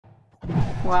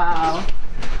Wow.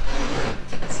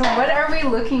 So what are we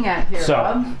looking at here,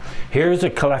 Bob? Here's a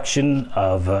collection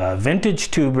of vintage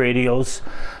tube radios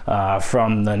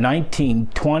from the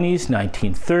 1920s,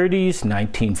 1930s,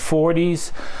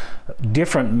 1940s,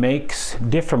 different makes,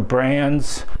 different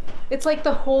brands. It's like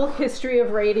the whole history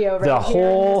of radio right The here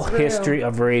whole in this room. history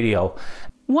of radio.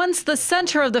 Once the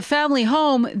center of the family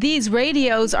home, these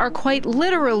radios are quite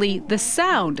literally the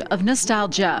sound of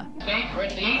nostalgia. We're at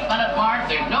the 8-minute mark.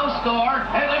 There's no score.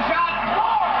 There's a shot.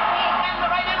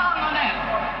 And right in on the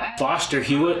net. Foster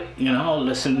Hewitt, you know,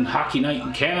 listen, Hockey Night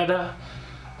in Canada,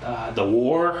 the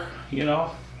war, you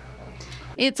know.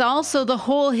 It's also the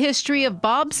whole history of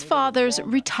Bob's father's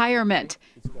retirement.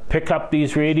 Pick up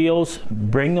these radios,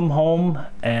 bring them home,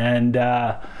 and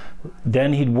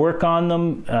then he'd work on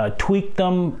them, tweak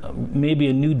them, maybe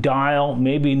a new dial,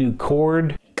 maybe a new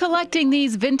chord. Collecting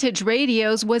these vintage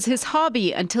radios was his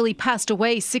hobby until he passed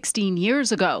away 16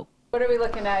 years ago. What are we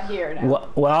looking at here now?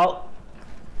 Well,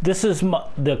 this is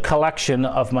the collection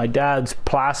of my dad's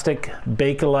plastic,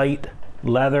 Bakelite,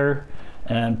 leather,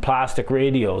 and plastic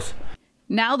radios.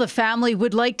 Now the family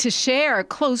would like to share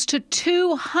close to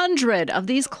 200 of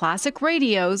these classic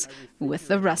radios with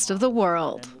the rest of the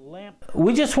world.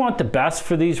 We just want the best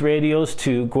for these radios,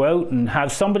 to go out and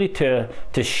have somebody to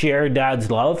share Dad's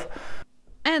love.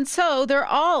 And so they're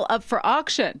all up for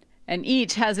auction, and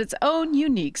each has its own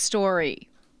unique story.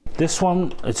 This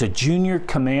one, it's a Junior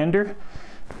Commander.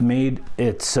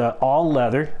 It's all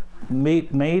leather,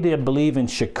 made I believe in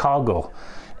Chicago.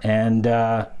 And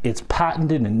it's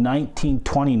patented in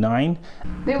 1929.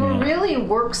 They were really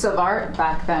works of art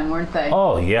back then, weren't they?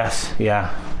 Oh, yes,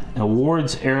 yeah.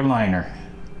 Awards airliner,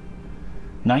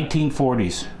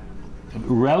 1940s.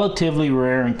 Relatively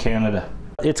rare in Canada.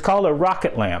 It's called a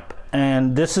rocket lamp,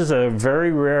 and this is a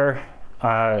very rare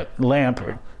lamp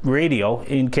radio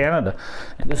in Canada.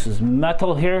 And this is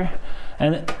metal here.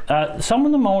 And some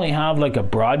of them only have like a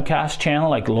broadcast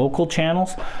channel, like local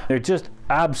channels. They're just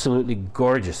absolutely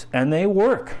gorgeous, and they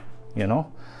work, you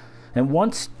know. And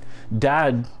once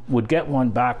Dad would get one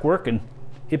back working,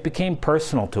 it became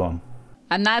personal to him.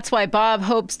 And that's why Bob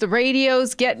hopes the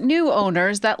radios get new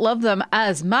owners that love them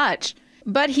as much.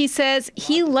 But he says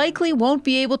he likely won't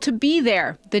be able to be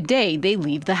there the day they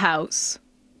leave the house.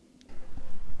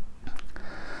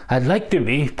 I'd like to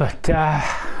be, but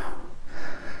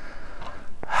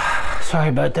sorry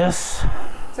about this.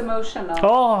 It's emotional.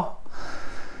 Oh.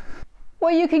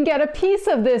 Well, you can get a piece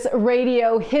of this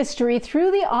radio history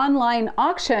through the online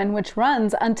auction, which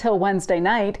runs until Wednesday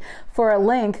night. For a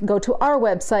link, go to our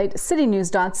website,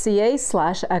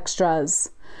 citynews.ca/extras.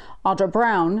 Audra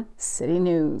Brown, City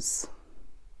News.